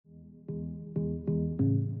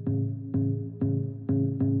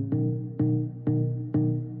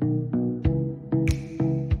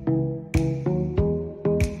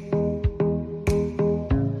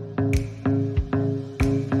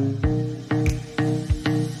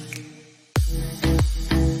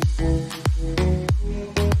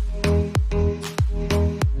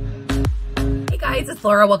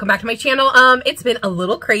Flora. Welcome back to my channel. It's been a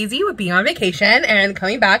little crazy with being on vacation and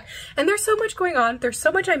coming back, and there's so much going on. There's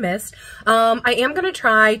so much I missed. I am gonna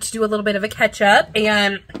try to do a little bit of a catch up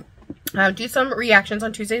and do some reactions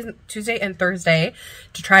on Tuesday and Thursday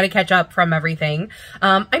to try to catch up from everything.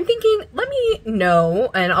 I'm thinking, let me know,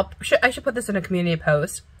 and I should put this in a community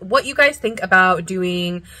post, what you guys think about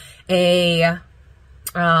doing a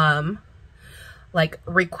like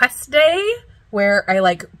request day where I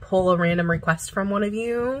like pull a random request from one of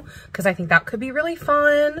you, because I think that could be really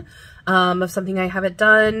fun, of something I haven't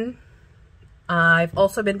done. I've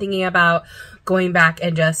also been thinking about going back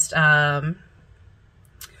and just when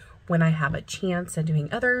I have a chance and doing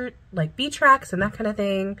other like B tracks and that kind of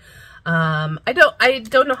thing. I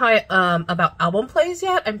don't know how about album plays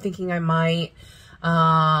yet. I'm thinking I might,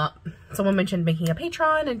 someone mentioned making a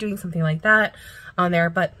Patreon and doing something like that on there,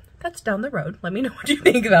 but that's down the road. Let me know what you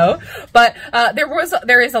think though. But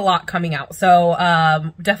there is a lot coming out, so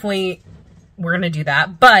definitely we're gonna do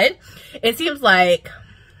that. But it seems like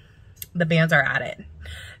the bands are at it.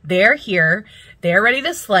 They're here, they're ready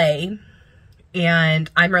to slay,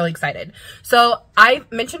 and I'm really excited. So I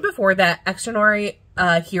mentioned before that Xdinary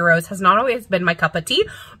Heroes has not always been my cup of tea,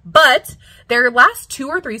 but their last 2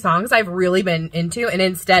 or 3 songs I've really been into, and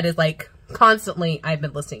instead is like constantly I've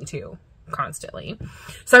been listening to constantly.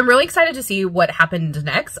 So I'm really excited to see what happened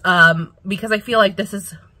next, because I feel like this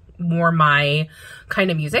is more my kind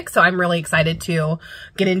of music. So I'm really excited to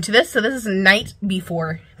get into this. So this is Night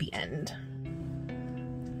Before the End.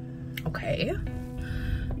 Okay.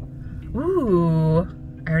 Ooh,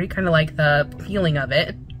 I already kind of like the feeling of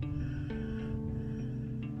it.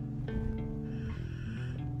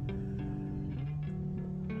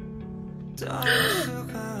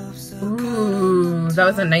 Ooh, that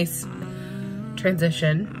was a nice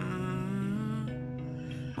transition.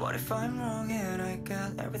 What if I'm wrong and I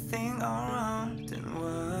got everything all wrong? Then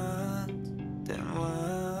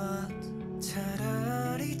what?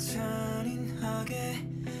 차라리 잔인하게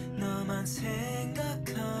너만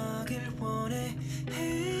생각하길 원해.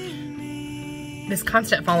 This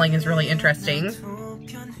constant falling is really interesting.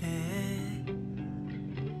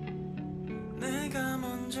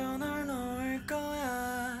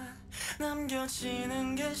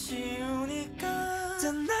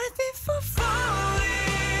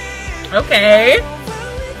 Okay.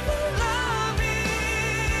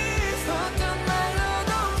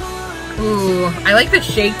 Ooh, I like the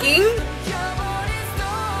shaking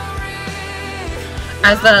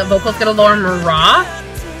as the vocals get a little more raw.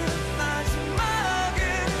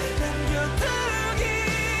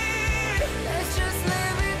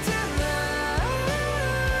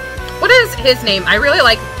 What is his name? I really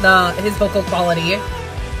like his vocal quality.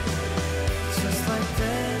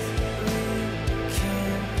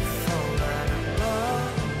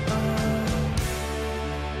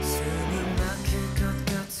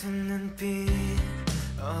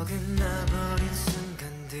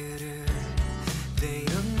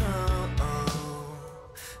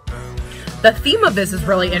 The theme of this is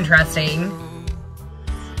really interesting.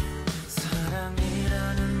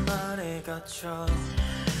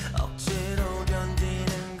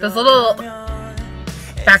 Those little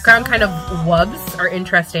background kind of wubs are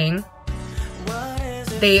interesting.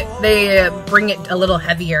 They bring it a little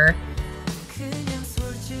heavier.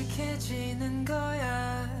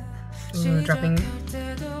 Ooh, dropping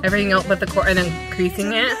everything out but the chord and then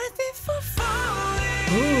creasing it.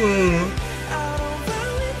 Ooh.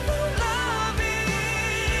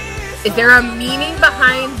 Is there a meaning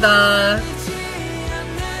behind the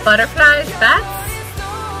butterflies, bats?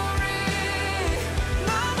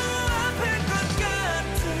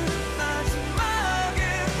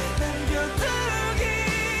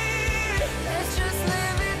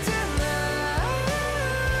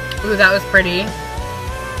 Ooh, that was pretty.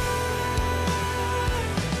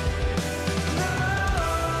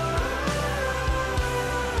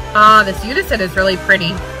 Ah, this unison is really pretty.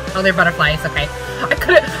 Oh, they're butterflies. Okay,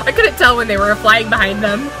 I couldn't tell when they were flying behind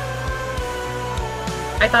them.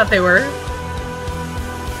 I thought they were.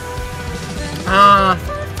 Ah,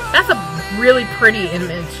 that's a really pretty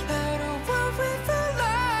image.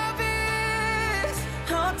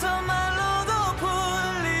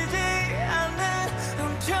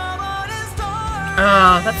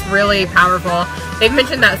 Oh, that's really powerful. They've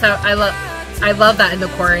mentioned that, so I love that in the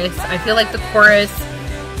chorus. I feel like the chorus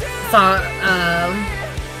song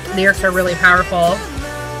lyrics are really powerful.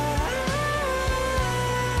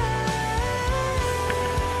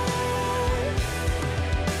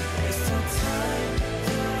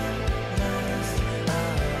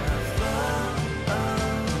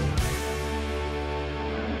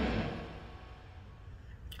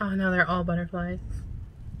 Oh no, they're all butterflies.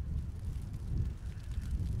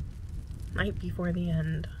 Night before the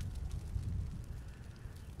end.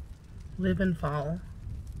 Live and fall.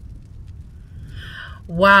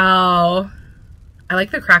 Wow. I like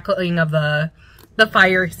the crackling of the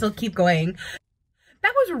fire. Still keep going.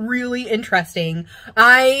 That was really interesting.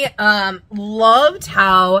 I loved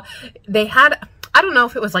how they had, I don't know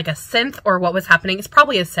if it was like a synth or what was happening. It's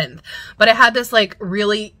probably a synth, but it had this like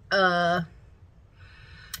really, it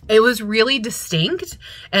was really distinct,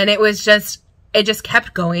 and it just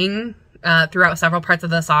kept going throughout several parts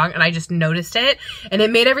of the song, and I just noticed it, and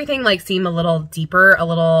it made everything like seem a little deeper, a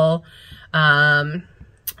little, I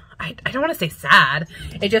don't want to say sad.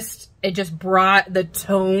 It just brought the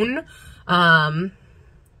tone,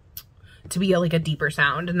 to be like a deeper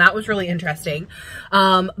sound, and that was really interesting.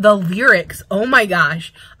 The lyrics, oh my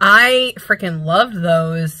gosh, I freaking loved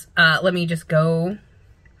those. Let me just go.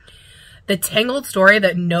 The tangled story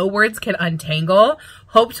that no words can untangle.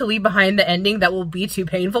 Hope to leave behind the ending that will be too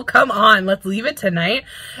painful. Come on, let's leave it tonight.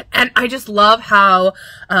 And I just love how,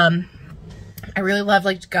 I really love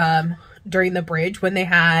like, during the bridge when they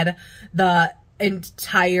had the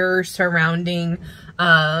entire surrounding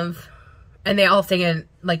of, and they all sing it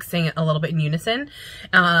a little bit in unison,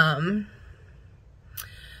 how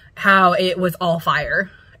it was all fire.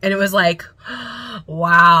 And it was like,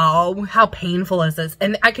 wow, how painful is this?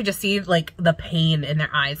 And I could just see like the pain in their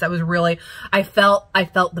eyes. That was really, I felt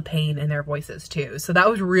the pain in their voices too. So that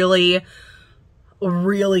was really,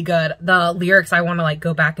 really good. The lyrics, I want to like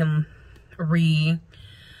go back and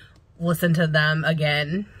listen to them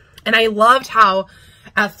again. And I loved how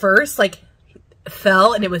at first like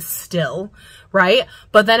fell and it was still, right?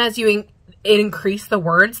 But then as it increased the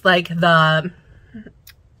words, like the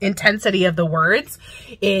intensity of the words,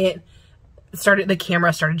 the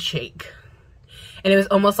camera started to shake, and it was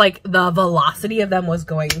almost like the velocity of them was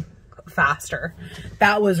going faster.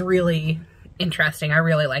 That was really interesting. I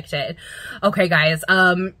really liked it. Okay guys,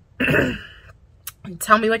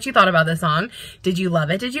 tell me what you thought about this song. Did you love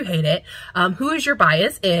it? Did you hate it? Who is your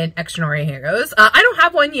bias in Xdinary Heroes? I don't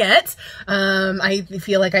have one yet. I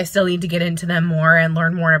feel like I still need to get into them more and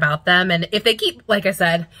learn more about them. And if they keep, like I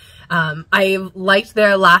said, I liked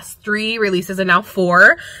their last 3 releases and now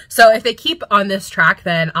 4. So if they keep on this track,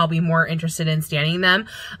 then I'll be more interested in standing them.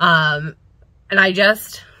 And I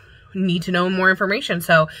just need to know more information.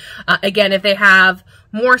 So again, if they have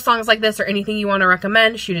more songs like this or anything you want to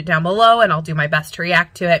recommend, shoot it down below and I'll do my best to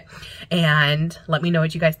react to it. And let me know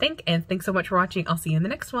what you guys think. And thanks so much for watching. I'll see you in the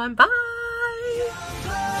next one. Bye!